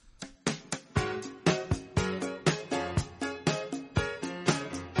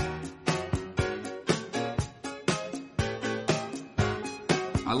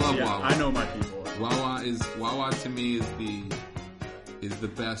I love Wawa. I know my people. Wawa to me is the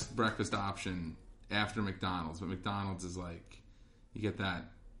best breakfast option after McDonald's. But McDonald's is like, you get that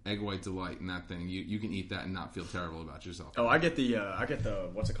egg white delight in that thing. You can eat that and not feel terrible about yourself. Oh, I get the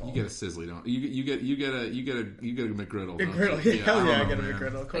what's it called? You get a Sizzly, don't you? You get a McGriddle. McGriddle. Yeah, hell yeah, I get a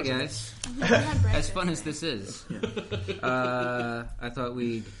McGriddle. Hey guys, as fun as this is, I thought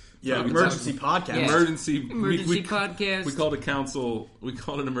we'd emergency podcast. Yeah. Emergency podcast. We called a council. We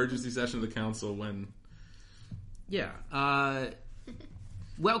called an emergency session of the council when. Yeah.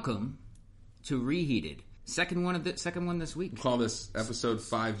 Welcome to Reheated. Second one this week. We call this episode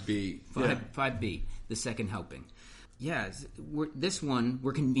 5B. 5B, the second helping. Yeah, this one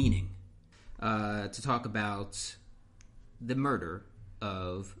we're convening to talk about the murder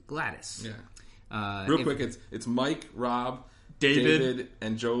of Gladys. Yeah. Real quick, it's Mike, Rob, David,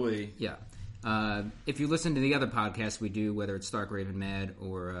 and Jolie. Yeah. If you listen to the other podcasts we do, whether it's Stark Raven Mad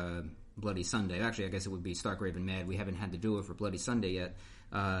or Bloody Sunday, actually I guess it would be Stark Raven Mad. We haven't had to do it for Bloody Sunday yet.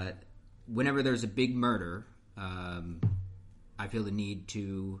 Whenever there's a big murder, I feel the need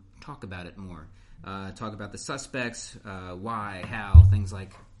to talk about it more. Talk about the suspects, why, how, things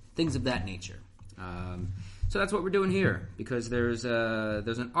of that nature. So that's what we're doing here, because there's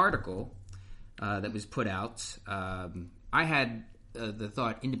an article that was put out. I had the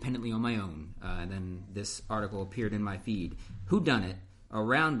thought independently on my own, and then this article appeared in my feed. Whodunit? A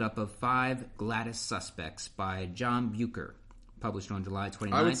roundup of 5 Gladys suspects by John Bucher, published on July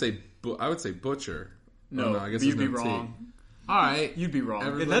 29th. I would say Butcher. No, I guess you'd be no wrong. T. All right, you'd be wrong.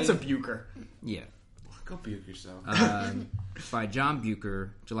 Everybody? That's a Bucher. Yeah. Go Bucher yourself. By John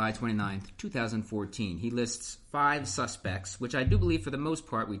Bucher, July 29th, 2014. He lists 5 suspects, which I do believe for the most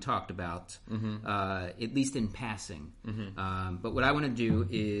part we talked about, at least in passing. But what I want to do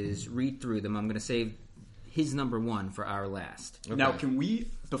is read through them. I'm going to save his number 1 for our last. Okay. Now, can we,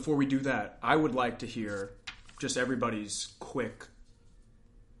 before we do that, I would like to hear just everybody's quick,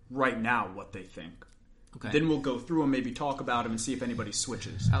 right now, what they think. Okay. Then we'll go through them, maybe talk about them, and see if anybody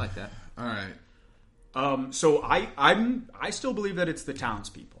switches. I like that. All right. So I still believe that it's the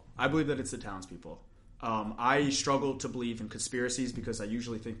townspeople. I believe that it's the townspeople. I struggle to believe in conspiracies because I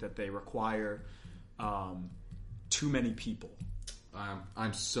usually think that they require too many people.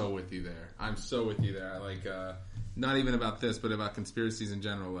 I'm so with you there. Like, not even about this, but about conspiracies in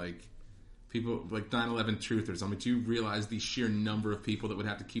general. Like, people, like 9/11 truthers. I mean, do you realize the sheer number of people that would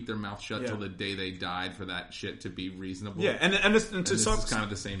have to keep their mouth shut till the day they died for that shit to be reasonable? Yeah, and this is kind of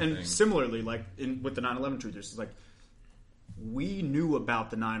the same thing. And similarly, like with the 9/11 truthers, it's like we knew about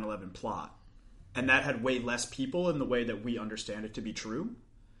the 9/11 plot, and that had way less people in the way that we understand it to be true.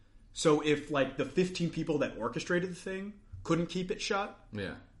 So if like the 15 people that orchestrated the thing couldn't keep it shut,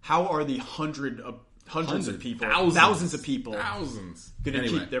 how are the hundreds of people, thousands of people, going to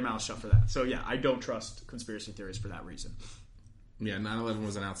keep their mouths shut for that? So yeah, I don't trust conspiracy theories for that reason. Yeah, 9/11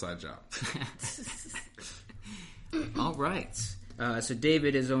 was an outside job. All right. So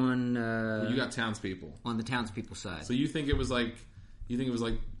David is on. You got townspeople on the townspeople side. So you think it was like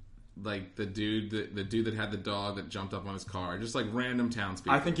the dude that had the dog that jumped up on his car, just like random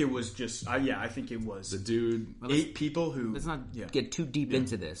townspeople. I think it was just I think it was the dude. 8 people who. Let's not get too deep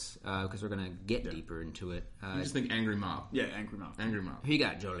into this because we're gonna get deeper into it. You just think angry mob. Yeah, angry mob. Who you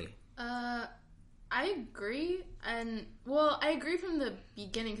got, Jolie? I agree, and I agree from the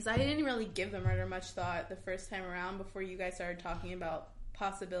beginning because I didn't really give the murder much thought the first time around before you guys started talking about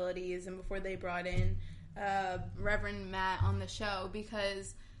possibilities and before they brought in Reverend Matt on the show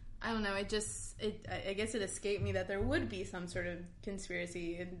because. I don't know, I guess it escaped me that there would be some sort of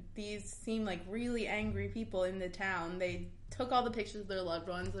conspiracy. And these seem like really angry people in the town. They took all the pictures of their loved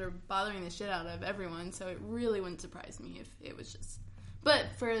ones. They're bothering the shit out of everyone. So it really wouldn't surprise me if it was just... But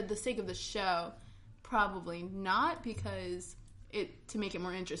for the sake of the show, probably not, because to make it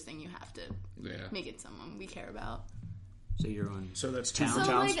more interesting, you have to make it someone we care about. So you're on... So that's towns.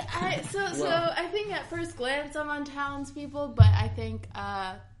 So I think at first glance I'm on townspeople, but I think...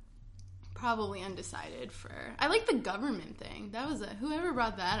 probably undecided for... I like the government thing. That was whoever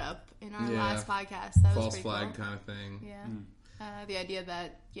brought that up in our last podcast. That was false pretty flag cool. kind of thing. Yeah. The idea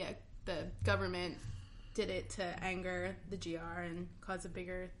that, the government did it to anger the GR and cause a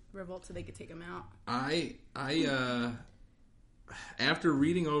bigger revolt so they could take him out. I after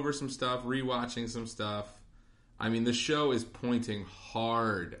reading over some stuff, rewatching some stuff, I mean, the show is pointing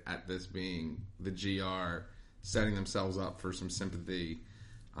hard at this being the GR setting themselves up for some sympathy.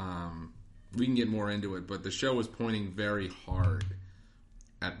 We can get more into it, but the show is pointing very hard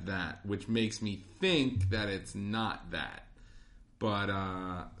at that, which makes me think that it's not that. But,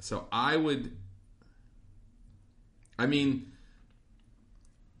 so I would... I mean,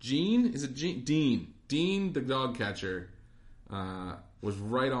 Gene? Is it Gene? Dean. Dean, the dog catcher, was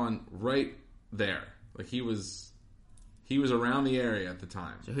right there. Like he was around the area at the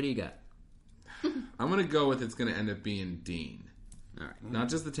time. So who do you got? I'm going to go with it's going to end up being Dean. All right. Not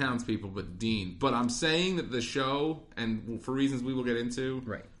just the townspeople, but Dean. But I'm saying that the show, and for reasons we will get into,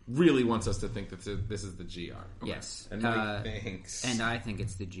 Right. really wants us to think that this is the GR. Okay. Yes. And Mike thinks. And I think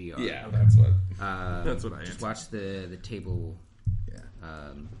it's the GR. Yeah, that's what I Just answered. watch the table. Yeah.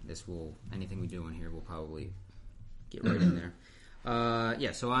 Anything we do in here will probably get right in there.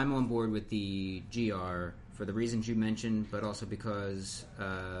 So I'm on board with the GR for the reasons you mentioned, but also because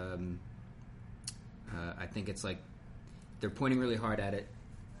I think it's like they're pointing really hard at it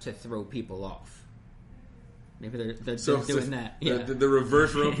to throw people off. Maybe they're doing that. Yeah. The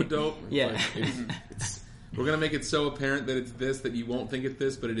reverse rope-a-dope. Yeah. We're going to make it so apparent that it's this that you won't think it's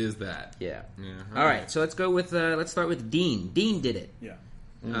this, but it is that. Yeah. Yeah. All right, so let's go with, let's start with Dean. Dean did it. Yeah.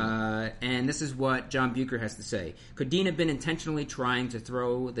 And this is what John Bucher has to say. Could Dean have been intentionally trying to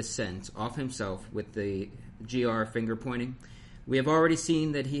throw the scent off himself with the GR finger pointing? We have already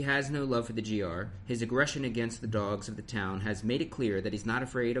seen that he has no love for the GR. His aggression against the dogs of the town has made it clear that he's not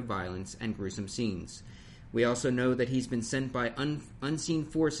afraid of violence and gruesome scenes. We also know that he's been sent by unseen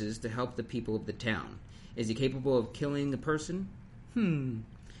forces to help the people of the town. Is he capable of killing a person?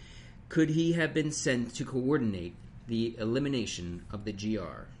 Could he have been sent to coordinate the elimination of the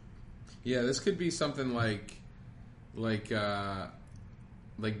GR? Yeah, this could be something like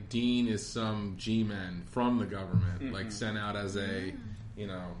Dean is some G-men from the government, like sent out as a,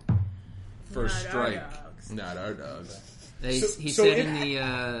 first Not strike. our dogs. Not our dogs. He So said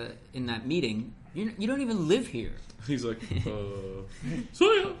it in that meeting, you don't even live here. He's like,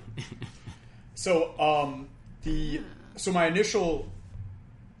 so yeah. So the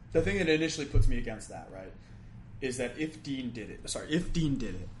thing that initially puts me against that, right, is that if Dean did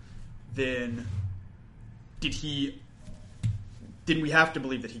it, then didn't we have to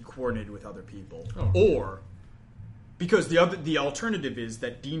believe that he coordinated with other people? Oh. Or because the alternative is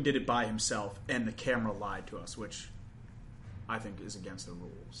that Dean did it by himself and the camera lied to us, which I think is against the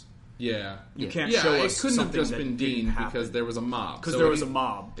rules. Yeah. You can't Yeah, show it us couldn't have something just that been didn't Dean happen. because there was a mob. Because there was a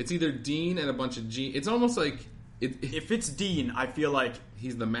mob. It's either Dean and a bunch of G. It's almost like If it's Dean, I feel like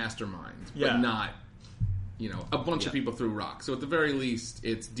he's the mastermind, Yeah. but not, a bunch of people threw rocks. So at the very least,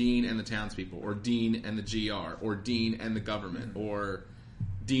 it's Dean and the townspeople, or Dean and the GR, or Dean and the government, or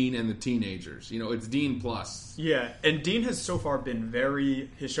Dean and the teenagers. It's Dean plus. yeah. And Dean has so far been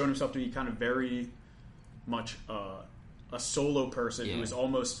has shown himself to be kind of very much a solo person Yeah. who is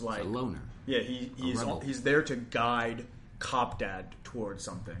almost like A loner. Yeah, rebel. he's there to guide Cop Dad towards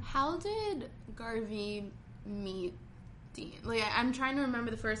something. How did Garvey meet Dean? Like, I'm trying to remember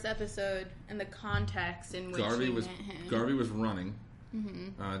the first episode and the context in which Garvey he was met him. Garvey was running,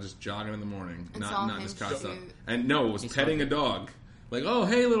 just jogging in the morning, And saw not him this kind of stuff. shoot. And no, it was petting a dog. Like, oh,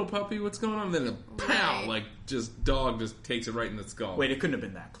 hey, little puppy, what's going on? And then pow, Right. like, dog just takes it right in the skull. Wait, it couldn't have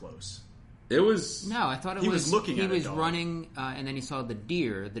been that close. It was... No, I thought He was looking he at a was dog. running, and then he saw the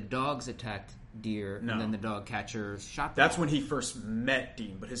deer. The dogs attacked deer, No. and then the dog catcher shot. That's when he first met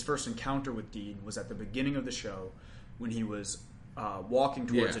Dean, but his first encounter with Dean was at the beginning of the show when he was walking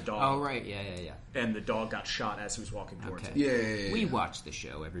towards Yeah. a dog. Oh right, yeah. And the dog got shot as he was walking towards Okay. him. Yeah. We watched the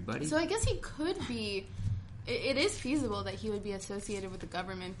show, everybody. So I guess he could be. It is feasible that he would be associated with the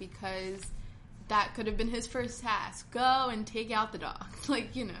government because that could have been his first task: go and take out the dog,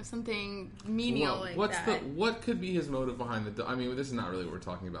 something menial like what's that. what could be his motive behind the dog? I mean, this is not really what we're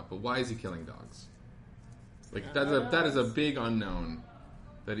talking about, but why is he killing dogs? Like that is a big unknown,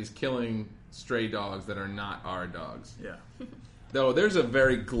 that he's killing stray dogs that are not our dogs. Yeah. Though there's a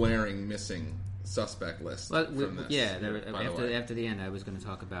very glaring missing suspect list from this. Yeah, by the way. after the end, I was going to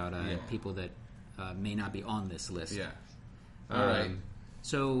talk about people that may not be on this list. Yeah. All right.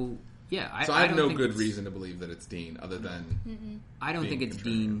 So yeah, So I have don't no think good it's- reason to believe that it's Dean, other than I don't being think it's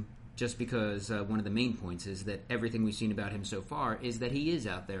contributor. Dean, just because one of the main points is that everything we've seen about him so far is that he is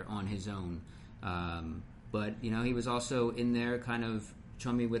out there on his own. But he was also in there, kind of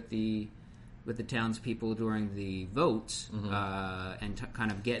chummy with the townspeople during the votes, and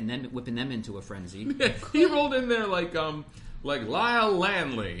kind of whipping them into a frenzy. he rolled in there like Lyle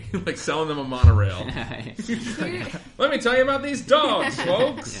Landley, like selling them a monorail. Let me tell you about these dogs,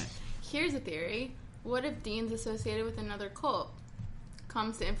 folks. Yeah. Here's a theory: what if Dean's associated with another cult,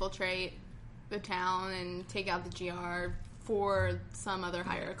 comes to infiltrate the town and take out the GR for some other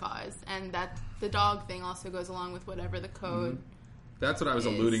higher cause, and that the dog thing also goes along with whatever the code That's what I was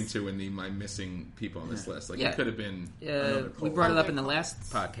alluding to in my missing people on this list. Like, it could have been we brought it up in the last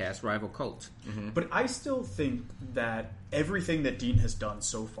podcast, Rival Cult. But I still think that everything that Dean has done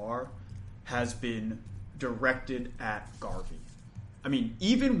so far has been directed at Garvey. I mean,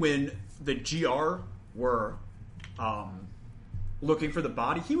 even when the GR were looking for the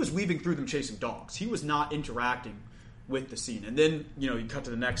body, he was weaving through them chasing dogs. He was not interacting with the scene. And then, you cut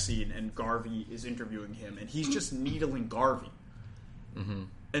to the next scene, and Garvey is interviewing him, and he's just needling Garvey. Mm-hmm.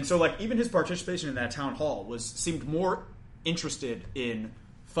 And so, even his participation in that town hall seemed more interested in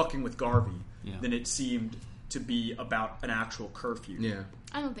fucking with Garvey than it seemed to be about an actual curfew. Yeah.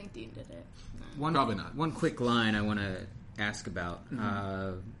 I don't think Dean did it. Probably not. One quick line I want to ask about.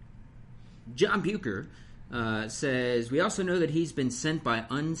 John Bucher says, we also know that he's been sent by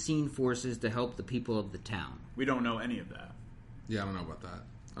unseen forces to help the people of the town. We don't know any of that. Yeah, I don't know about that.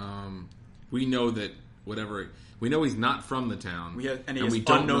 We know that we know he's not from the town. He has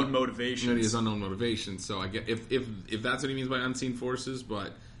unknown motivations. He has unknown motivations. So I get if that's what he means by unseen forces,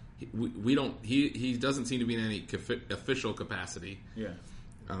 but we don't. He doesn't seem to be in any official capacity. Yeah.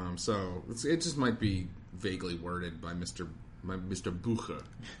 So it just might be vaguely worded by Mr. Bucher.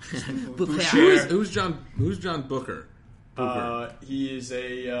 Who's John Bucher? He is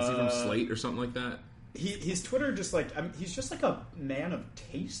is he from Slate or something like that? His Twitter he's just like a man of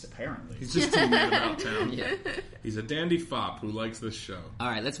taste, apparently. He's just a man about town. Yeah. He's a dandy fop who likes this show. All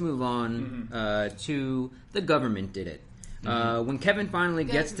right, let's move on to The Government Did It. When Kevin finally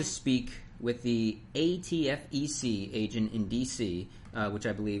gets to speak with the ATFEC agent in D.C., which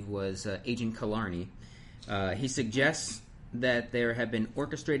I believe was Agent Killarney, he suggests that there have been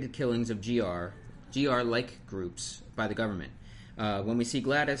orchestrated killings of GR-like groups by the government. When we see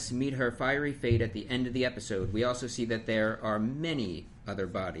Gladys meet her fiery fate at the end of the episode, we also see that there are many other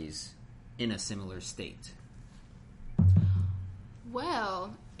bodies in a similar state.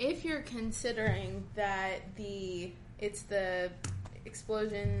 Well, if you're considering that it's the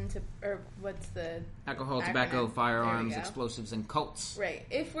explosion or what's the alcohol, tobacco, firearms, explosives, and cults. Right.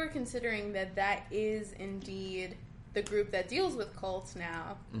 If we're considering that is indeed the group that deals with cults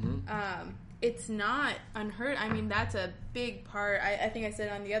now, it's not unheard. I mean, that's a big part. I think I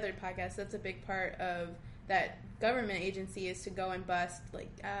said on the other podcast, that's a big part of that government agency is to go and bust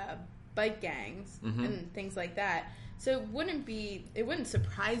bike gangs and things like that. So it wouldn't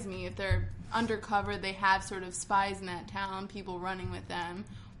surprise me if they're undercover, they have sort of spies in that town, people running with them,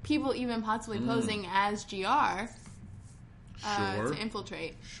 people even possibly posing as GR to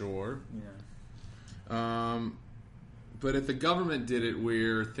infiltrate. Sure. Yeah. But if the government did it,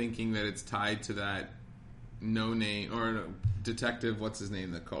 we're thinking that it's tied to that no-name, or detective, what's his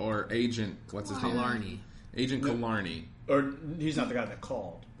name, or agent, what's his name? Killarney. Agent Killarney. Or he's not the guy that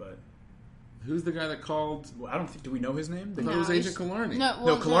called, but... Who's the guy that called? Well, I don't think... Do we know his name? I thought it was Agent Killarney.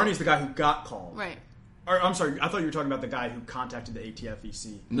 No, Killarney's the guy who got called. Right. Or, I'm sorry, I thought you were talking about the guy who contacted the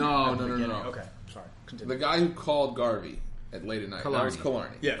ATFEC. No. Okay, sorry. Continue. The guy who called Garvey at late at night. Killarney. That was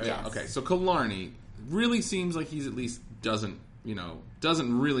Killarney. Yeah. Yes. Okay, so Killarney really seems like he's at least doesn't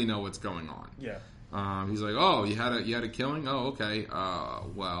really know what's going on. Yeah. He's like, oh, you had a killing? Oh, okay.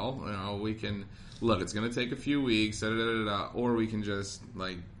 Well, we can look. It's going to take a few weeks, or we can just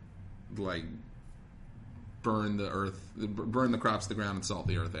like burn the crops to the ground and salt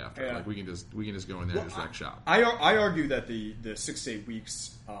the earth after. Yeah. Like we can just go in there and just wreck shop. I argue that the 6 to 8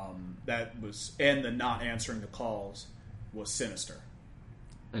 weeks that was, and the not answering the calls was sinister.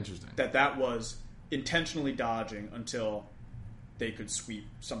 Interesting. That was intentionally dodging until they could sweep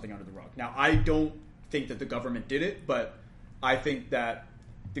something under the rug. Now, I don't think that the government did it, but I think that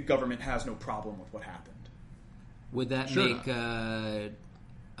the government has no problem with what happened. Would that make the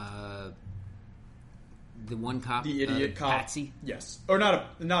one cop, the idiot cop, Patsy? Yes, or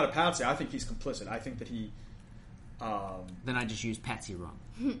not a Patsy. I think he's complicit. I think that he. Then I just used Patsy wrong.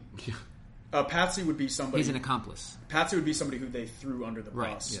 Patsy would be somebody. He's an accomplice. Patsy would be somebody who they threw under the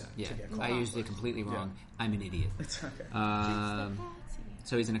Right. bus. Yeah. To get caught. I used it completely wrong. Yeah. I'm an idiot. It's okay.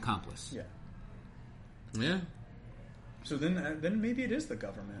 So he's an accomplice. Yeah. Yeah. So then maybe it is the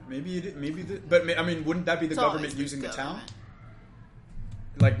government. But I mean, wouldn't that be the government using the town?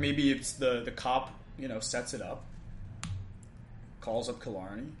 Like maybe it's the cop, sets it up, calls up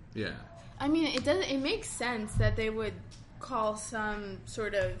Killarney. Yeah. I mean, it makes sense that they would call some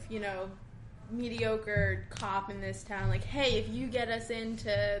sort of, mediocre cop in this town, like, hey, if you get us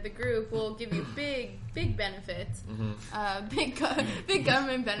into the group, we'll give you big benefits, big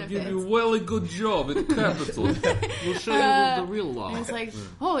government benefits. Give you a really good job at the capital. We'll show you the real law. And it's like,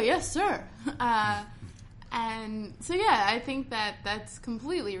 oh yes, sir. And so, yeah, I think that that's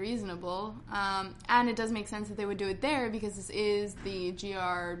completely reasonable. And it does make sense that they would do it there because this is the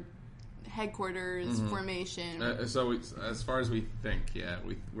GR headquarters formation. So as far as we think,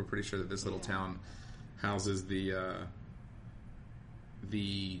 we're pretty sure that this little town houses the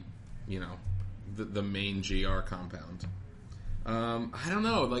main GR compound. I don't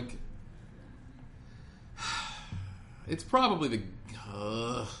know, like it's probably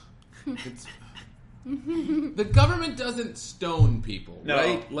the government doesn't stone people, No.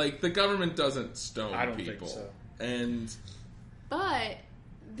 right? Like the government doesn't stone I don't people, think so. and But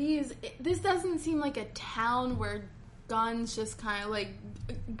this doesn't seem like a town where guns just kind of like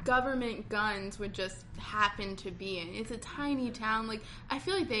government guns would just happen to be in. It's a tiny town. Like I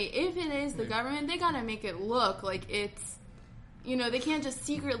feel like if it is the government, they gotta make it look like it's. They can't just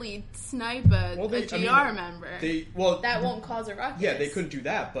secretly snipe a GR member. That won't cause a ruckus. Yeah, they couldn't do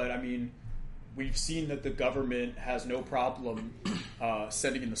that, but I mean, we've seen that the government has no problem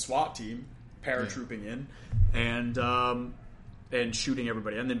sending in the SWAT team, paratrooping in, and shooting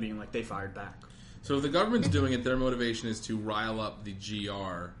everybody, and then being like, they fired back. so if the government's doing it, their motivation is to rile up the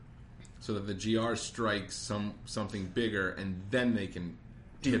GR, so that the GR strikes something bigger, and then they can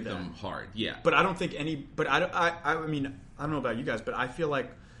hit them hard. Yeah, But I don't think I mean, I don't know about you guys, but I feel like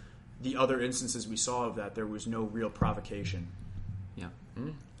the other instances we saw of that, there was no real provocation. Yeah.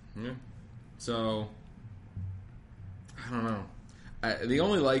 Yeah. So I don't know. The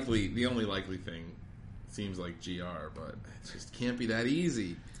only likely thing seems like GR, but it just can't be that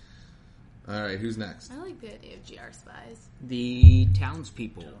easy. All right, who's next? I like the idea of GR spies. The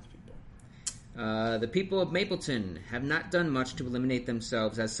townspeople. The people of Mapleton have not done much to eliminate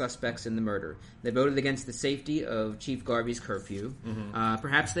themselves as suspects in the murder. They voted against the safety of Chief Garvey's curfew.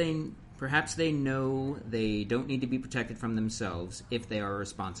 Perhaps they know they don't need to be protected from themselves if they are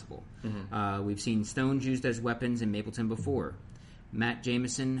responsible. We've seen stones used as weapons in Mapleton before. Matt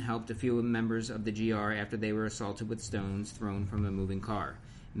Jameson helped a few members of the GR after they were assaulted with stones thrown from a moving car.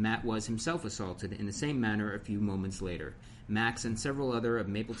 Matt was himself assaulted in the same manner a few moments later. Max and several other of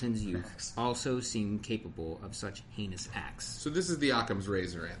Mapleton's youth also seem capable of such heinous acts. So this is the Occam's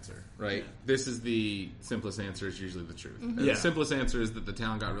razor answer, right? This is the simplest answer is usually the truth. And Yeah. the simplest answer is that the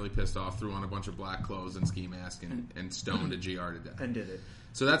town got really pissed off, threw on a bunch of black clothes and ski mask, and stoned a GR to death. And did it.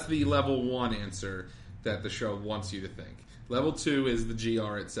 So that's the level 1 answer that the show wants you to think. Level 2 is the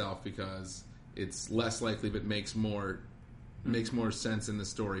GR itself because it's less likely but makes more sense in the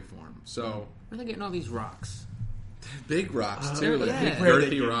story form. So Where are they getting all these rocks? big rocks too, like yeah. big Where are they girthy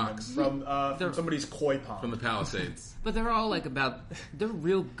getting rocks them? From somebody's koi pond. from the Palisades. But they're all like they're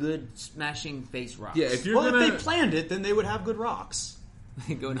real good smashing face rocks. Yeah, if you're Well, gonna if they planned it, then they would have good rocks.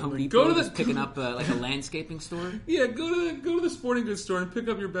 Going to Home Depot, Go to the- just picking up like a landscaping store. go to the sporting goods store and pick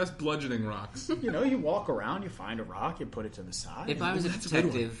up your best bludgeoning rocks. You walk around, you find a rock, you put it to the side. If I was a That's a good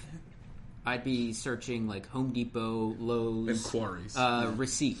one. detective, I'd be searching like Home Depot, Lowe's, And quarries.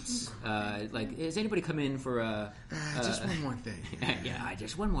 Receipts. Like, has anybody come in for a? Just one more thing. Yeah,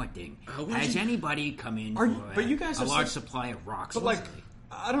 just one more thing. what Has did you- anybody come in Are for you- but you guys a are large so- supply of rocks? But like, recently?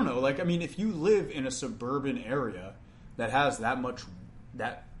 I don't know. Like, I mean, if you live in a suburban area that has that much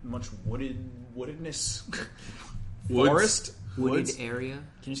woodedness, forest, wooded woods. area?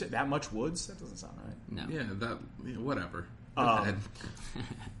 Can you say that much woods? That doesn't sound right. No. Whatever. Go ahead.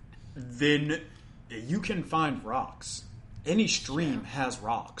 Then you can find rocks. Any stream has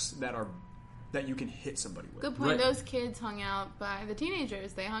rocks that you can hit somebody with. Good point. Right. Those kids hung out by the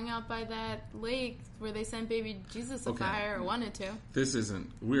teenagers. They hung out by that lake where they sent baby Jesus a Okay. fire or wanted to. This isn't.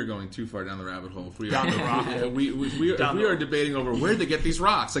 We're going too far down the rabbit hole. If we Down are, the rock hole. we Down are the- debating over where they get these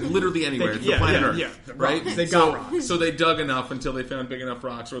rocks, like literally anywhere. It's the yeah, planet yeah, Earth, yeah, the right? rocks. They so, got rocks. So they dug enough until they found big enough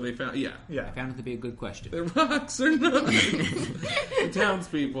rocks, or they found Yeah. I found it to be a good question. The rocks are not. The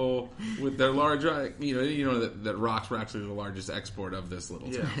townspeople with their large, that rocks were actually the largest export of this little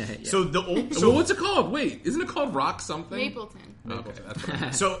town. Yeah. So the old. So So what's it called? Wait, isn't it called rock something? Mapleton. Okay, that's what I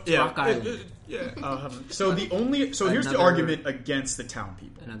meant. So yeah, Rock Island. So here's the Another- argument against the town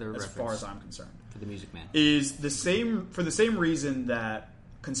people, Another as reference. far as I'm concerned, For the Music Man. is for the same reason that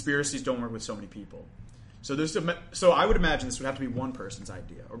conspiracies don't work with so many people. So I would imagine this would have to be one person's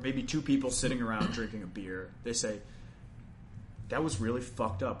idea, or maybe two people sitting around drinking a beer. They say that was really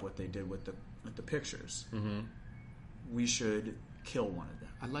fucked up what they did with the pictures. Mm-hmm. We should kill one of them.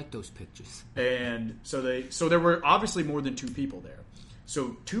 I like those pictures. And so there were obviously more than two people there.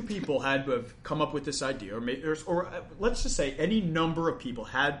 So two people had to have come up with this idea, or let's just say any number of people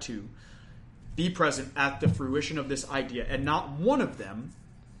had to be present at the fruition of this idea, and not one of them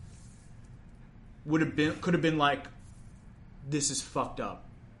could have been like, "This is fucked up."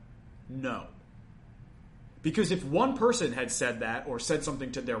 No, Because if one person had said that, or said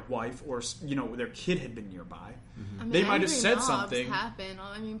something to their wife, or their kid had been nearby, they might have said something. Happen.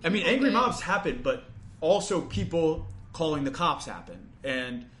 Angry mobs happen, but also people calling the cops happen,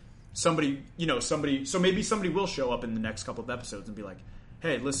 and somebody. So maybe somebody will show up in the next couple of episodes and be like,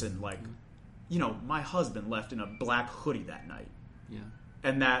 "Hey, listen, my husband left in a black hoodie that night." Yeah.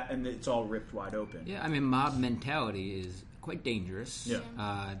 And it's all ripped wide open. Yeah, mob mentality is quite dangerous.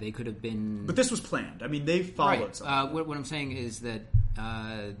 Yeah. They could have been... But this was planned. They followed something. What I'm saying is that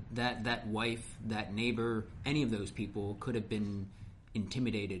that wife, that neighbor, any of those people could have been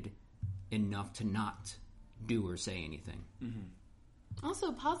intimidated enough to not do or say anything. Mm-hmm.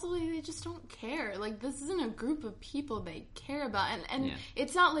 Also, possibly they just don't care. This isn't a group of people they care about. And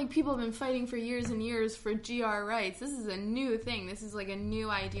it's not like people have been fighting for years and years for GR rights. This is a new thing. This is a new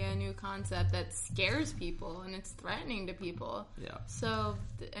idea, a new concept that scares people, and it's threatening to people. Yeah. So,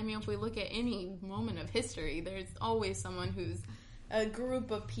 if we look at any moment of history, there's always someone who's a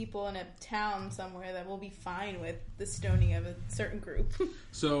group of people in a town somewhere that will be fine with the stoning of a certain group.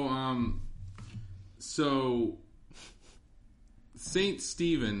 So Saint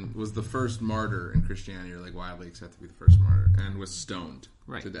Stephen was the first martyr in Christianity, or widely accepted to be the first martyr, and was stoned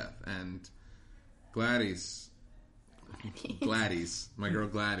to death. And Gladys, my girl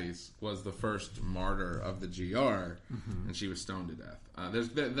Gladys, was the first martyr of the GR, and she was stoned to death. There's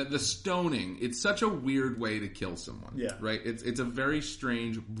the stoning. It's such a weird way to kill someone. Yeah. Right. It's a very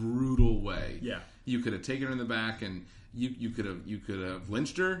strange, brutal way. Yeah. You could have taken her in the back, and you could have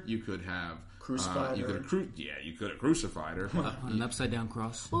lynched her. You could have crucified her. You could have crucified her on an upside down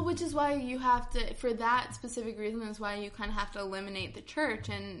cross. Well, which is why you have to, for that specific reason, is why you kind of have to eliminate the church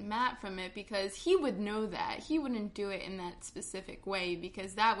and Matt from it, because he would know that. He wouldn't do it in that specific way,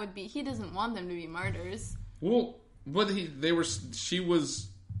 because that would be, he doesn't want them to be martyrs. Well, she was.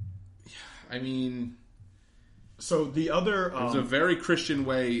 So the other... it was a very Christian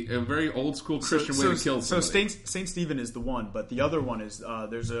way, a very old school Christian way to kill somebody. So Saint Stephen is the one, but the other one is,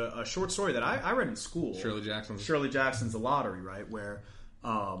 there's a short story that I read in school. Shirley Jackson's The Lottery, right? Where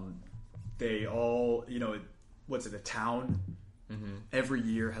they all, a town every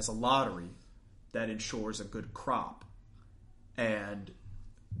year has a lottery that ensures a good crop. And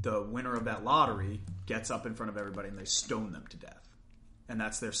the winner of that lottery gets up in front of everybody and they stone them to death. And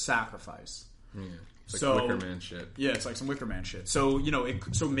that's their sacrifice. Yeah. It's like Wicker Man shit. Yeah, it's like some Wicker Man shit. So,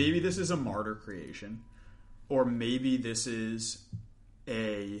 so maybe this is a martyr creation, or maybe this is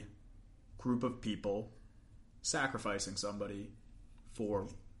a group of people sacrificing somebody for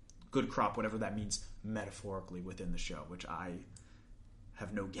good crop, whatever that means metaphorically within the show, which I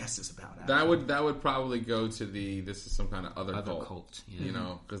have no guesses about. Actually. That would probably go to this is some kind of other cult,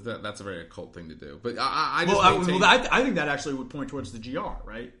 yeah. Because that's a very occult thing to do. But I think that actually would point towards the GR,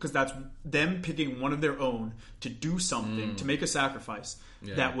 right? Because that's them picking one of their own to do something, to make a sacrifice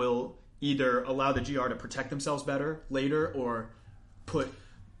that will either allow the GR to protect themselves better later, or put...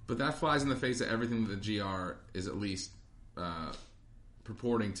 But that flies in the face of everything that the GR is at least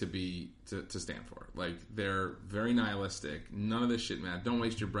purporting to be to stand for. They're very nihilistic. None of this shit matters. Don't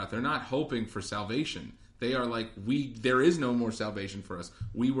waste your breath. They're not hoping for salvation. They are there is no more salvation for us.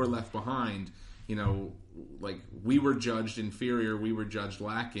 We were left behind. We were judged inferior. We were judged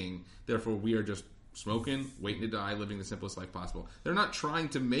lacking. Therefore, we are just smoking, waiting to die, living the simplest life possible. They're not trying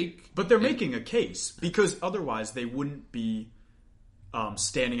to make... But they're making a case, because otherwise they wouldn't be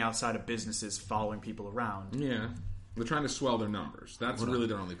standing outside of businesses following people around. Yeah. They're trying to swell their numbers. That's really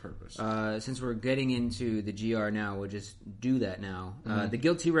their only purpose. Since we're getting into the GR now, we'll just do that now. The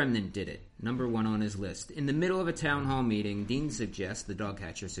Guilty Remnant did it. Number 1 on his list. In the middle of a town hall meeting, Dean suggests, the dog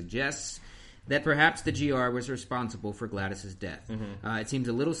catcher suggests, that perhaps the GR was responsible for Gladys's death. It seems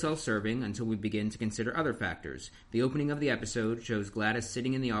a little self-serving until we begin to consider other factors. The opening of the episode shows Gladys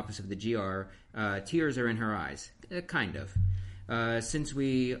sitting in the office of the GR. Tears are in her eyes. Kind of. Since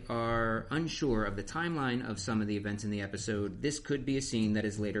we are unsure of the timeline of some of the events in the episode, this could be a scene that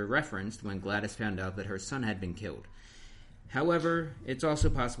is later referenced when Gladys found out that her son had been killed. However, it's also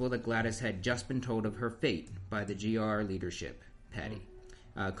possible that Gladys had just been told of her fate by the GR leadership, Patty.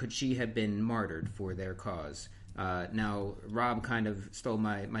 Could she have been martyred for their cause? Now, Rob kind of stole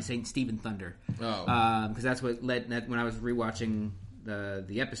my St. Stephen thunder. Because that's what led, when I was rewatching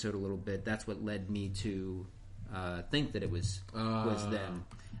the episode a little bit, that's what led me to... think that it was them.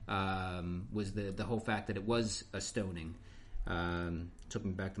 Was the whole fact that it was a stoning. Took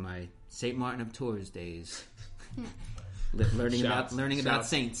me back to my St. Martin of Tours days. learning about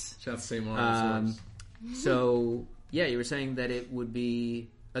saints. Shout out to St. Martin of Tours. So, yeah, you were saying that it would be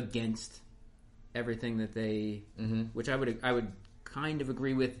against everything that they... Which I would kind of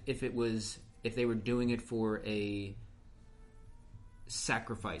agree with if it was if they were doing it for a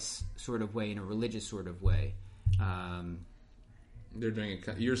sacrifice sort of way, in a religious sort of way. They're doing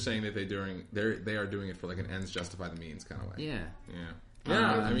it. You're saying that they are doing it for like an ends justify the means kind of way. Yeah.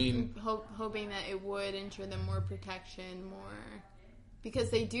 Yeah. I mean, hoping that it would ensure them more protection, because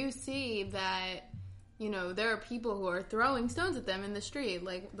they do see that, you know, there are people who are throwing stones at them in the street,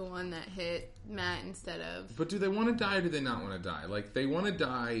 like the one that hit Matt instead of. But do they want to die or do they not want to die? Like, they want to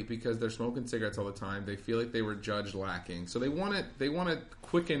die because they're smoking cigarettes all the time. They feel like they were judged lacking, so they want to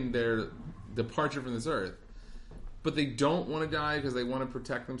quicken their departure from this earth. But they don't want to die because they want to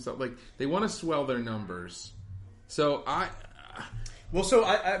protect themselves. Like, they want to swell their numbers. So I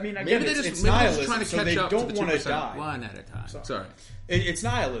mean, again, maybe it's maybe nihilism, trying to so catch they up to don't the want to 2%. die. One at a time. Sorry. It's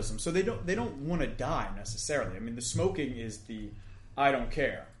nihilism, so they don't want to die necessarily. I mean, the smoking is the I don't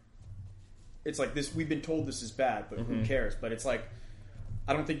care. It's like this. We've been told this is bad, but who cares? But it's like,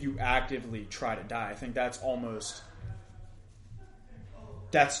 I don't think you actively try to die. I think that's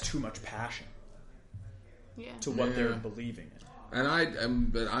too much passion to what they're believing in.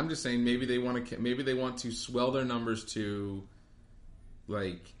 And but I'm just saying maybe they want to swell their numbers to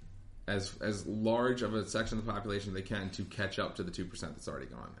like as large of a section of the population they can to catch up to the 2% that's already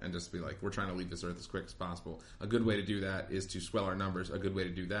gone, and just be like, we're trying to leave this earth as quick as possible. A good way to do that is to swell our numbers. A good way to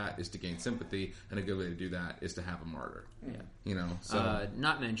do that is to gain sympathy, and a good way to do that is to have a martyr. Yeah. You know. So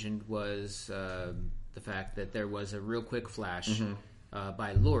not mentioned was the fact that there was a real quick flash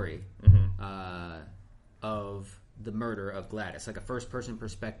by Lori of the murder of Gladys, like a first-person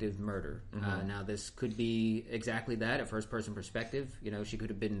perspective murder. Now, this could be exactly that, a first-person perspective. You know, she could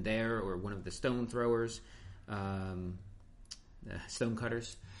have been there, or one of the stone throwers, stone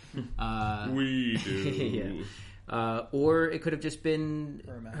cutters. we do. Yeah. Or it could have just been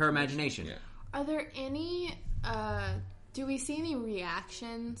her imagination. Yeah. Are there any? Do we see any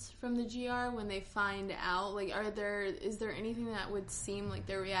reactions from the GR when they find out? Like, is there anything that would seem like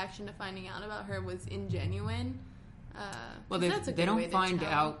their reaction to finding out about her was ingenuine? Well, they don't find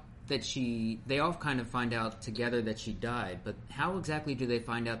out that they all kind of find out together that she died, but how exactly do they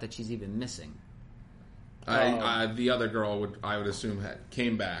find out that she's even missing? The other girl I would assume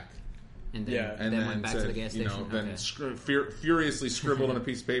came back. And then went back to the gas station. Then furiously scribbled on a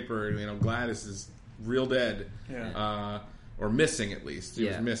piece of paper, you know, Gladys is real dead. Yeah. Or missing, at least. She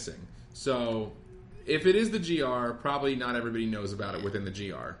was missing. So, if it is the GR, probably not everybody knows about it within the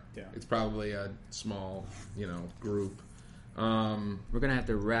GR. Yeah. It's probably a small, group. We're going to have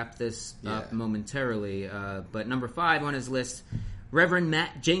to wrap this up momentarily. But number 5 on his list, Reverend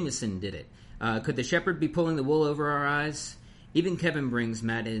Matt Jameson did it. Could the shepherd be pulling the wool over our eyes? Even Kevin brings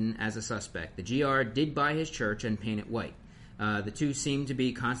Matt in as a suspect. The GR did buy his church and paint it white. The two seem to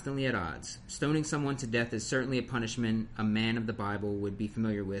be constantly at odds. Stoning someone to death is certainly a punishment a man of the Bible would be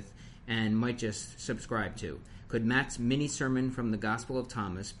familiar with and might just subscribe to. Could Matt's mini-sermon from the Gospel of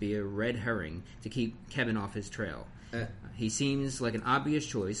Thomas be a red herring to keep Kevin off his trail? He seems like an obvious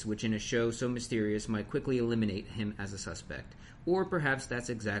choice, which in a show so mysterious might quickly eliminate him as a suspect. Or perhaps that's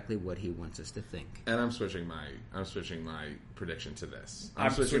exactly what he wants us to think. And I'm switching my prediction to this.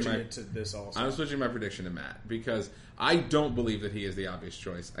 I'm switching it to this also. I'm switching my prediction to Matt because I don't believe that he is the obvious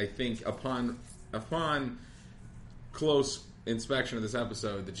choice. I think upon close inspection of this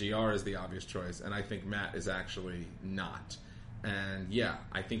episode, the GR is the obvious choice, and I think Matt is actually not. And yeah,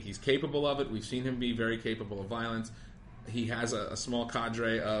 I think he's capable of it. We've seen him be very capable of violence. He has a small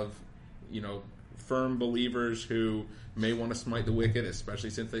cadre of, firm believers who may want to smite the wicked, especially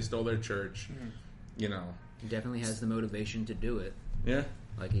since they stole their church. He definitely has the motivation to do it. Yeah,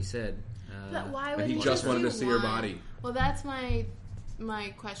 Like he said. But why would he just wanted to see her body? Well, that's my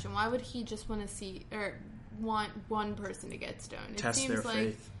question. Why would he just want to see or want one person to get stoned? Test their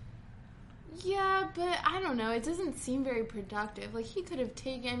faith. Yeah, but I don't know. It doesn't seem very productive. Like, he could have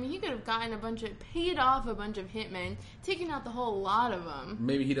gotten paid off a bunch of hitmen, taken out the whole lot of them.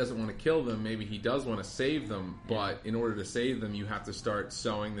 Maybe he doesn't want to kill them. Maybe he does want to save them. But in order to save them, you have to start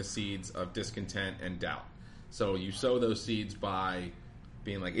sowing the seeds of discontent and doubt. So you sow those seeds by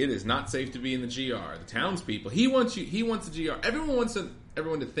being like, it is not safe to be in the GR. The townspeople. He wants the GR. Everyone wants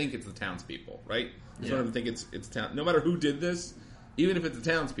everyone to think it's the townspeople, right? You want them to think it's town. No matter who did this, even if it's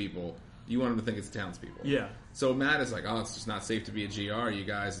the townspeople, you want them to think it's the townspeople. Yeah. So Matt is like, it's just not safe to be a GR, you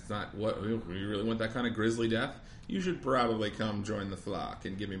guys. It's not, you really want that kind of grisly death? You should probably come join the flock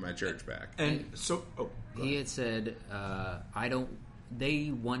and give me my church back. And so, he had said,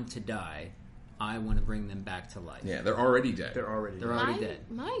 they want to die. I want to bring them back to life. Yeah, they're already dead. They're already dead.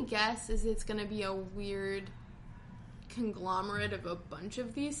 My guess is it's going to be a weird conglomerate of a bunch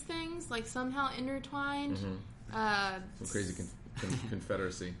of these things, like somehow intertwined. Some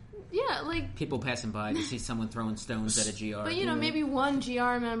Confederacy. Yeah, like, People passing by to see someone throwing stones at a GR. but maybe one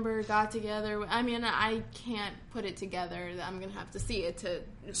GR member got together. I mean, I can't put it together. I'm gonna have to see it to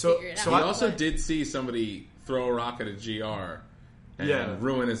figure it out. So I also but- did see somebody throw a rock at a GR and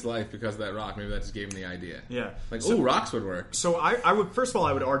ruin his life because of that rock. Maybe that just gave him the idea. Yeah. Like, So- rocks would work. So I would, first of all,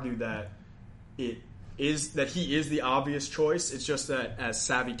 I would argue that he is the obvious choice. It's just that as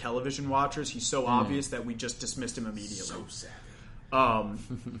savvy television watchers, he's so obvious that we just dismissed him immediately. So savvy. Um,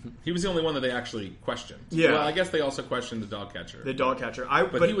 He was the only one that they actually questioned. Yeah. Well, I guess they also questioned the dog catcher. the dog catcher.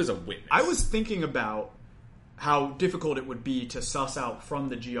 but he was a witness. I was thinking about how difficult it would be to suss out from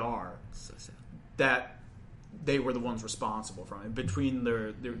the GR that they were the ones responsible from it, between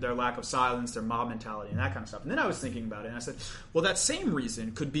their lack of silence, their mob mentality, and that kind of stuff. And then I was thinking about it, and I said, well, that same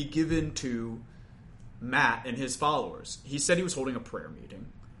reason could be given to Matt and his followers. He said he was holding a prayer meeting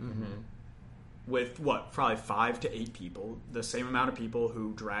with, probably 5 to 8 people, the same amount of people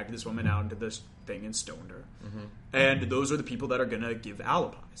who dragged this woman out into this thing and stoned her. And those are the people that are going to give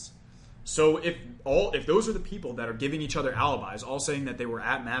alibis. So if those are the people that are giving each other alibis, all saying that they were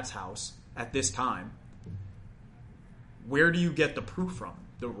at Matt's house at this time, where do you get the proof from?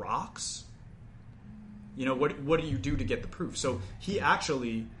 The rocks? What do you do to get the proof? So he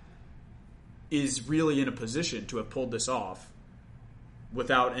actually is really in a position to have pulled this off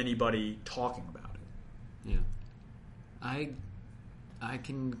without anybody talking about it. Yeah. I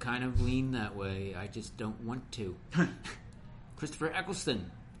can kind of lean that way. I just don't want to. Christopher Eccleston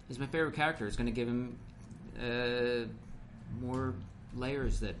is my favorite character. It's going to give him more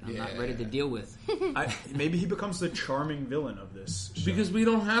layers that I'm not ready to deal with. Maybe he becomes the charming villain of this show. Because we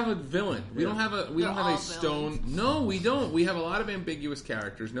don't have a villain. We don't have all a stone. villains. No, we don't. We have a lot of ambiguous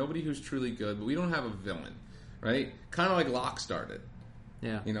characters. Nobody who's truly good, but we don't have a villain, right? Kind of like Locke started.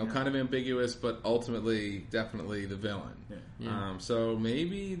 Yeah. Kind of ambiguous, but ultimately, definitely the villain. Yeah. So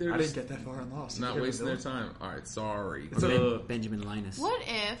maybe they're I just didn't get that far in Lost. not wasting their time. All right, sorry. Benjamin Linus. What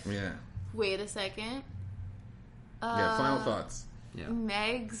if? Yeah. Wait a second. Yeah. Final thoughts. Yeah.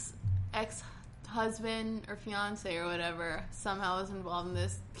 Meg's ex-husband or fiance or whatever somehow was involved in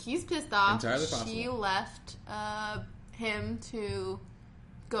this. He's pissed off. Entirely possible. She left him to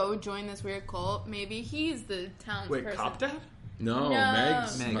go join this weird cult. Maybe he's the townsperson. Wait, Cop Dad? No, No,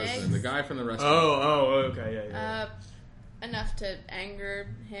 Meg's Meg's. husband, the guy from the restaurant. Oh, okay, yeah. Enough to anger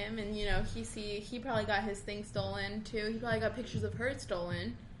him, and he probably got his thing stolen too. He probably got pictures of her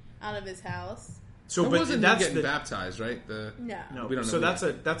stolen out of his house. So, That but wasn't him that's getting the baptized, right? No, no. We don't know So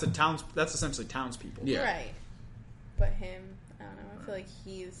who that's essentially townspeople. Yeah. right. But him, I don't know. I feel like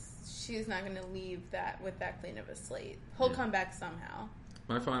she's not going to leave that with that clean of a slate. He'll come back somehow.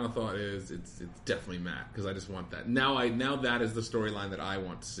 My final thought is it's definitely Matt, because I just want that. Now that is the storyline that I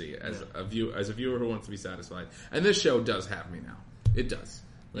want to see as a viewer who wants to be satisfied. And this show does have me now. It does.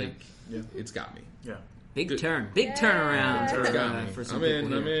 It's got me. Yeah. Big Good. turnaround. It's got me. For some I'm in.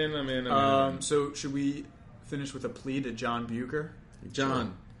 people here. I'm in. So should we finish with a plea to John Bucher?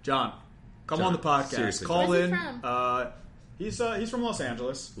 John, come John, on the podcast. seriously. Call Where's he in. from? He's from Los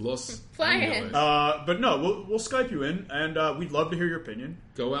Angeles. Los Fly in. Angeles. But no, we'll Skype you in, and we'd love to hear your opinion.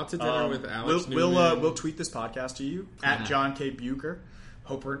 Go out to dinner with Alex We'll Newman. tweet this podcast to you at John K. Bucher.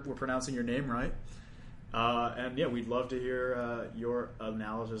 Hope we're pronouncing your name right. And yeah, we'd love to hear your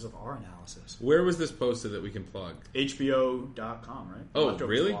analysis of our analysis. Where was this posted that we can plug? HBO.com, right? Oh, Leftovers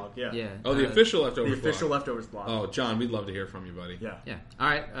really? blog, yeah. Yeah. Oh, the official Leftovers The official blog. Leftovers blog. Oh, John, we'd love to hear from you, buddy. Yeah. Yeah. All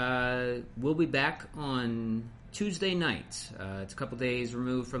right. We'll be back on Tuesday night. It's a couple days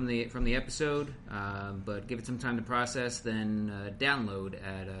removed from the episode, but give it some time to process. Then download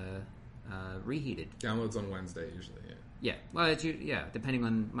at Reheated. Downloads on Wednesday usually. Yeah. Yeah. Well, it's depending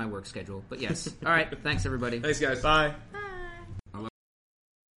on my work schedule. But yes. All right. Thanks everybody. Thanks, guys. Bye.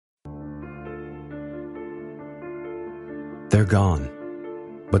 They're gone,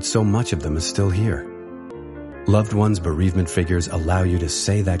 but so much of them is still here. Loved ones' bereavement figures allow you to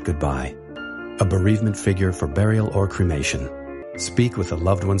say that goodbye. A bereavement figure for burial or cremation. Speak with a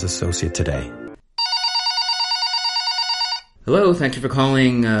loved one's associate today. Hello. Thank you for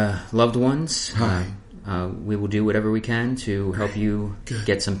calling Loved Ones. Hi. We will do whatever we can to help you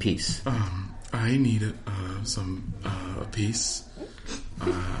get some peace. I need some peace.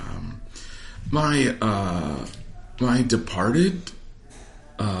 My departed.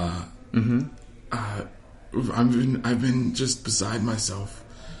 I've been just beside myself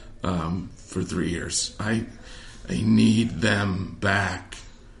for 3 years. I need them back.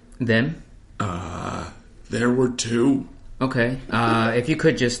 Them? There were 2. Okay. If you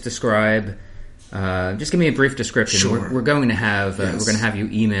could just describe, just give me a brief description. Sure. We're going to have Yes. we're going to have you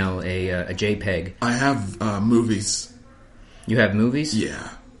email a JPEG. I have movies. You have movies? Yeah.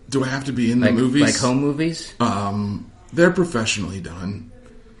 Do I have to be in the movies? Like home movies? They're professionally done.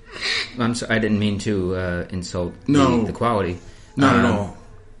 I'm sorry, I didn't mean to insult the quality. Not at all.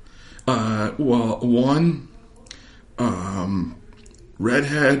 Well, one,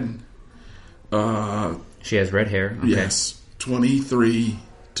 redhead. She has red hair. Okay. Yes, 23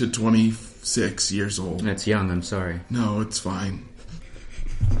 to 26 years old. That's young. I'm sorry. No, it's fine.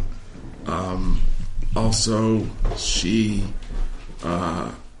 Also, she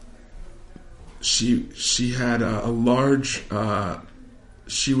had a large.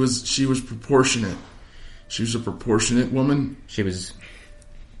 She was proportionate. She was a proportionate woman. She was.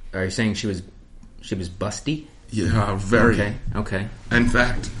 Are you saying she was busty? Yeah, very. Okay. In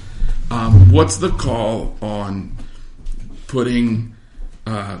fact, what's the call on putting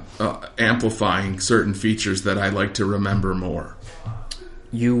amplifying certain features that I like to remember more?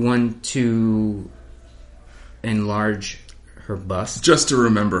 You want to enlarge her bust? Just to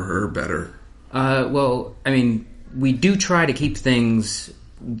remember her better. Well, I mean, we do try to keep things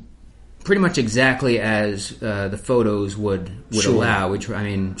pretty much exactly as the photos would Sure. allow. Which, I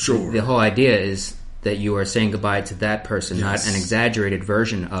mean, Sure. the whole idea is that you are saying goodbye to that person, Yes. not an exaggerated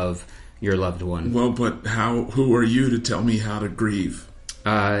version of your loved one. Well, but who are you to tell me how to grieve?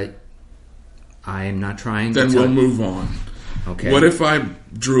 I am not trying Then to we'll move on. Okay. What if I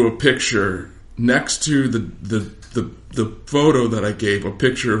drew a picture next to the photo that I gave, a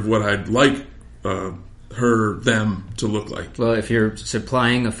picture of what I'd like them to look like? Well, if you're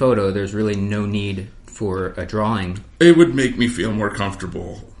supplying a photo, there's really no need for a drawing. It would make me feel more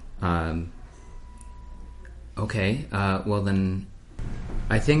comfortable. Okay. Well, then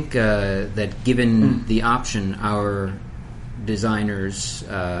I think that given the option, our designers,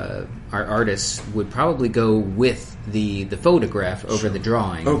 our artists would probably go with the photograph over the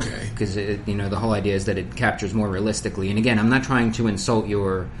drawing. Okay. Because the whole idea is that it captures more realistically. And again, I'm not trying to insult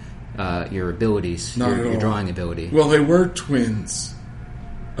your abilities, Not at your all. drawing ability. Well, they were twins.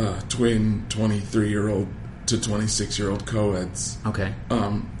 Twin 23-year-old to 26-year-old co-eds. Okay.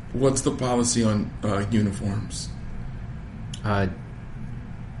 What's the policy on uniforms?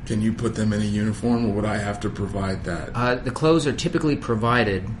 Can you put them in a uniform, or would I have to provide that? The clothes are typically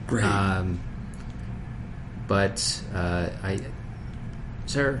provided. Great. But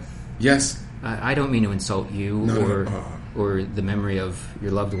sir, Yes. I don't mean to insult you No, or the memory of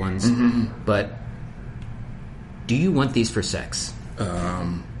your loved ones, Mm-hmm. but do you want these for sex?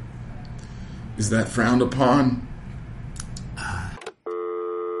 Is that frowned upon?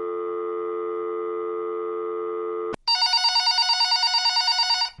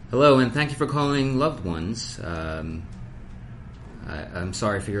 Hello, and thank you for calling Loved Ones. I'm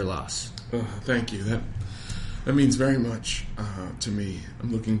sorry for your loss. Thank you. That means very much to me.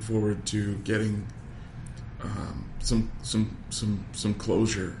 I'm looking forward to getting some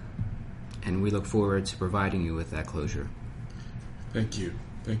closure. And we look forward to providing you with that closure. Thank you.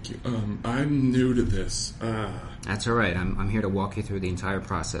 I'm new to this. That's all right. I'm here to walk you through the entire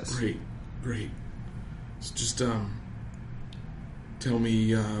process. Great. So just tell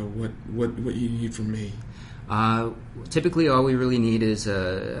me what you need from me. Typically, all we really need is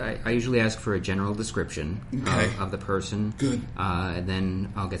I usually ask for a general description of the person. Good. And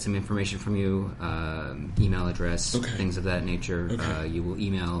then I'll get some information from you, email address, Okay. things of that nature. Okay. You will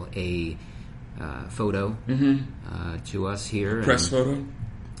email a photo to us here. Press photo?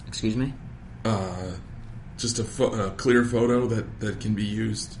 Excuse me? Just a clear photo that can be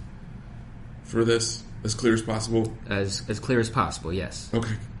used for this, as clear as possible? As clear as possible, yes.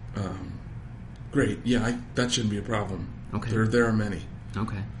 Okay. Great. Yeah, that shouldn't be a problem. Okay. There are many.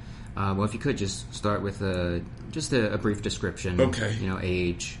 Okay. Well, if you could just start with just a brief description. Okay.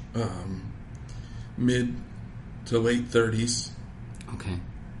 Age. Mid to late 30s. Okay.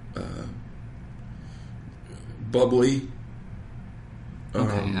 Bubbly.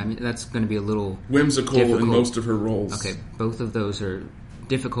 Okay. I mean, that's going to be a little Whimsical difficult. in most of her roles. Okay. Both of those are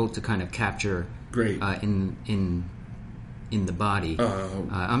difficult to kind of capture. Great. In the body.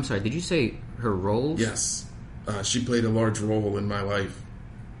 I'm sorry. Did you say her roles? Yes. She played a large role in my life.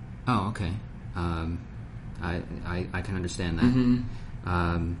 Oh, okay. I can understand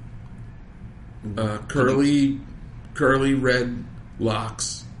that. Curly red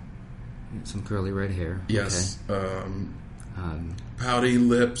locks. Some curly red hair. Yes. Okay. Pouty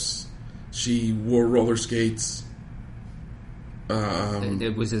lips. She wore roller skates.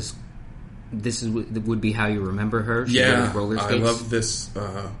 It was this. This would be how you remember her. She Yeah, wears roller I skates? love this.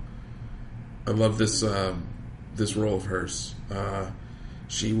 I love this role of hers.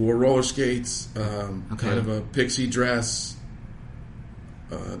 She wore roller skates, kind of a pixie dress.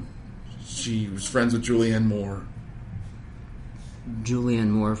 She was friends with Julianne Moore. Julianne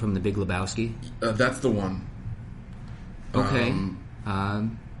Moore from The Big Lebowski. That's the one. Okay.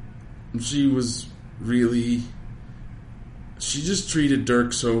 She was really... She just treated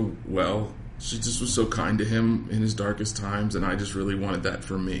Dirk so well. She just was so kind to him in his darkest times, and I just really wanted that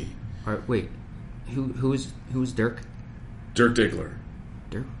for me. All right, wait. Who's Dirk? Dirk Diggler.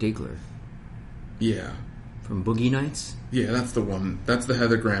 Dirk Diggler. Yeah. From Boogie Nights? Yeah, that's the one. That's the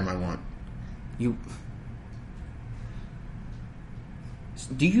Heather Graham I want. Do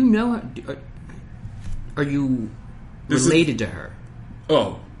you know... Are you related to her?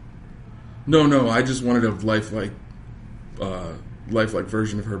 Oh. No, I just wanted a lifelike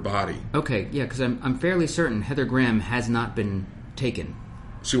version of her body. Okay, yeah, because I'm fairly certain Heather Graham has not been taken.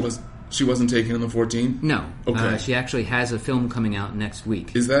 She wasn't taken in the 14? No. Okay. She actually has a film coming out next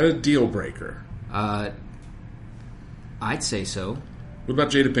week. Is that a deal breaker? I'd say so. What about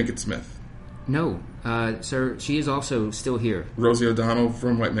Jada Pinkett Smith? No, sir, she is also still here. Rosie O'Donnell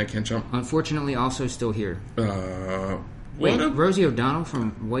from White Man Can't Jump? Unfortunately, also still here. Wait, Rosie O'Donnell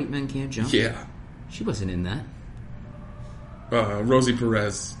from White Men Can't Jump? Yeah. She wasn't in that. Rosie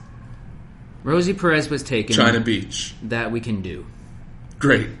Perez. Rosie Perez was taken. China Beach. That we can do.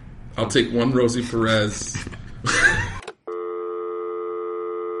 Great. I'll take one Rosie Perez.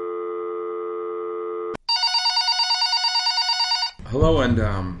 Hello and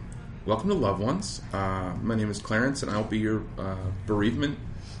welcome to Loved Ones. My name is Clarence and I'll be your bereavement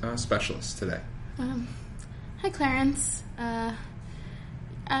specialist today. Hi, Clarence.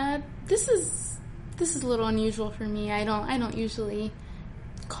 This is a little unusual for me. I don't usually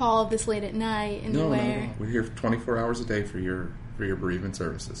call this late at night anywhere. No. We're here 24 hours a day for your bereavement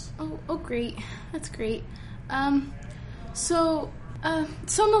services. Oh, great. That's great. So I'm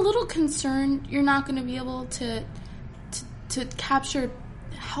a little concerned you're not going to be able to capture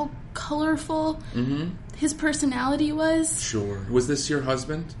how colorful his personality was. Sure. Was this your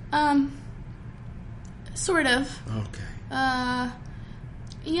husband? Sort of. Okay.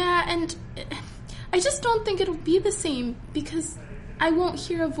 Yeah, and I just don't think it'll be the same because I won't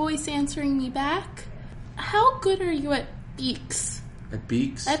hear a voice answering me back. How good are you at Beaks? At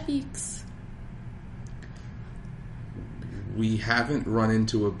Beaks? At Beaks. We haven't run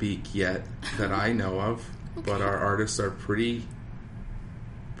into a beak yet that I know of, Okay. but our artists are pretty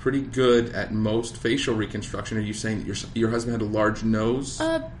good at most facial reconstruction. Are you saying that your husband had a large nose?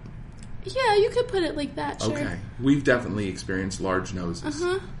 Yeah, you could put it like that, sure. Okay. We've definitely experienced large noses.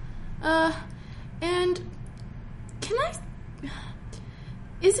 And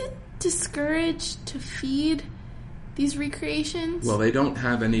is it discouraged to feed these recreations? Well, they don't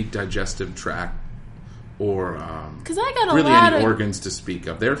have any digestive tract or because I got really any organs to speak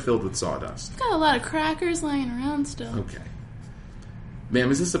of. They're filled with sawdust. Got a lot of crackers lying around still. Okay. Ma'am,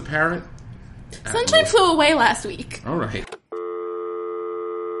 is this a parrot? Sunshine flew away last week. All right.